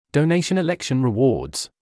Donation Election Rewards.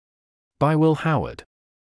 By Will Howard.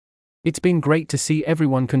 It's been great to see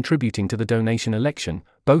everyone contributing to the donation election,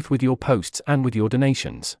 both with your posts and with your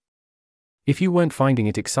donations. If you weren't finding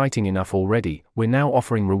it exciting enough already, we're now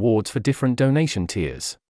offering rewards for different donation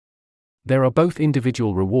tiers. There are both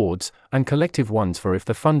individual rewards and collective ones for if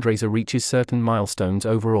the fundraiser reaches certain milestones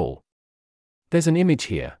overall. There's an image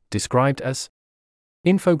here, described as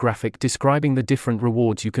infographic describing the different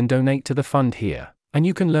rewards you can donate to the fund here, and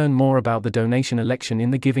you can learn more about the donation election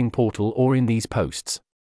in the Giving portal or in these posts.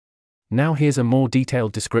 Now here's a more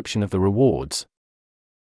detailed description of the rewards.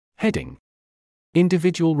 Heading: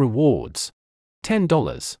 Individual Rewards.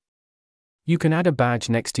 $10. You can add a badge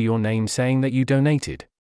next to your name saying that you donated.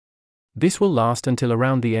 This will last until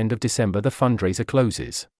around the end of December the fundraiser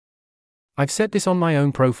closes. I've set this on my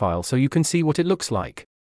own profile so you can see what it looks like.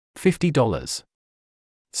 $50.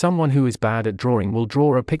 Someone who is bad at drawing will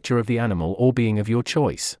draw a picture of the animal or being of your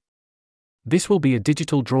choice. This will be a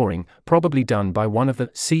digital drawing, probably done by one of the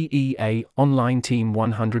CEA online team.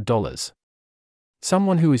 $100.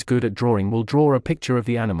 Someone who is good at drawing will draw a picture of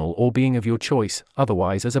the animal or being of your choice,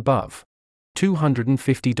 otherwise as above.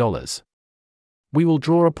 $250. We will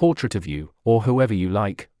draw a portrait of you, or whoever you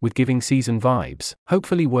like, with Giving Season vibes,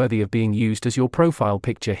 hopefully worthy of being used as your profile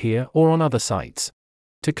picture here or on other sites.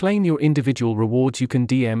 To claim your individual rewards you can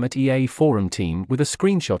DM at EA Forum Team with a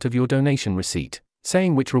screenshot of your donation receipt,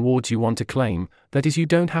 saying which rewards you want to claim. That is, you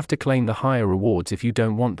don't have to claim the higher rewards if you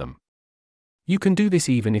don't want them. You can do this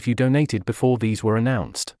even if you donated before these were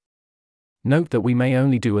announced. Note that we may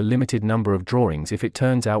only do a limited number of drawings if it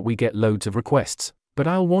turns out we get loads of requests, but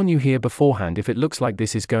I'll warn you here beforehand if it looks like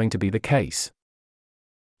this is going to be the case.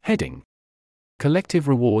 Heading: Collective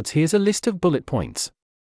Rewards. Here's a list of bullet points.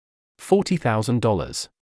 $40,000.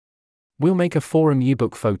 We'll make a forum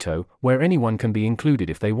yearbook photo, where anyone can be included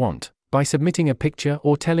if they want, by submitting a picture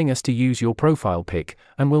or telling us to use your profile pic,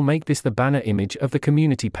 and we'll make this the banner image of the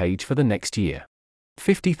community page for the next year.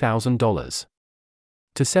 $50,000.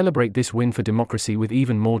 To celebrate this win for democracy with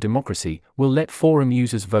even more democracy, we'll let forum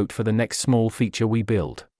users vote for the next small feature we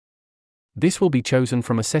build. This will be chosen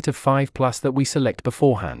from a set of 5+ that we select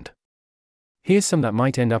beforehand. Here's some that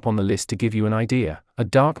might end up on the list to give you an idea: a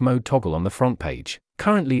dark mode toggle on the front page.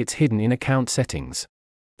 Currently it's hidden in account settings.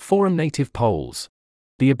 Forum native polls.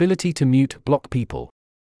 The ability to mute block people.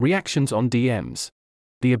 Reactions on DMs.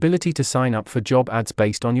 The ability to sign up for job ads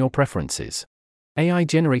based on your preferences. AI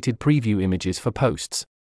generated preview images for posts.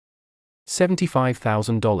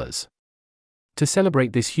 $75,000. To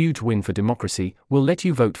celebrate this huge win for democracy, we'll let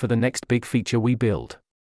you vote for the next big feature we build.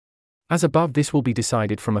 As above, this will be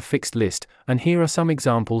decided from a fixed list, and here are some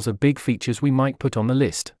examples of big features we might put on the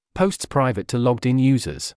list. Posts private to logged-in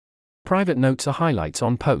users. Private notes are highlights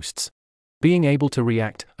on posts. Being able to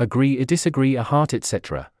react, agree or disagree, a heart,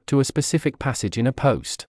 etc., to a specific passage in a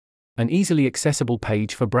post. An easily accessible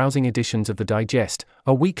page for browsing editions of the digest,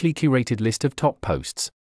 a weekly curated list of top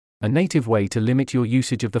posts. A native way to limit your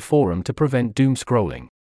usage of the forum to prevent doom scrolling.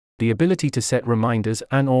 The ability to set reminders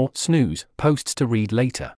and/or snooze posts to read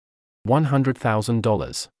later.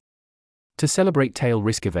 $100,000. To celebrate tail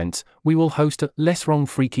risk events, we will host a Less Wrong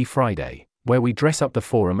Freaky Friday, where we dress up the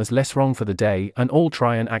forum as less wrong for the day and all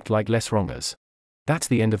try and act like less wrongers. That's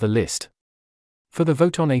the end of the list. For the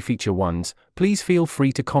Vote on a Feature ones, please feel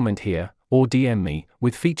free to comment here, or DM me,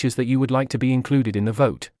 with features that you would like to be included in the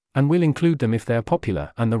vote, and we'll include them if they're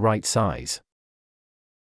popular and the right size.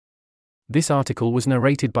 This article was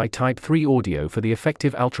narrated by Type 3 Audio for the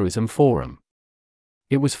Effective Altruism Forum.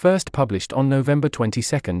 It was first published on November 22,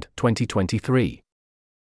 2023.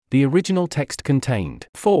 The original text contained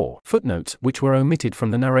 4 footnotes which were omitted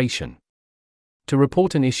from the narration. To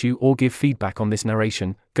report an issue or give feedback on this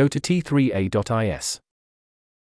narration, go to t3a.is.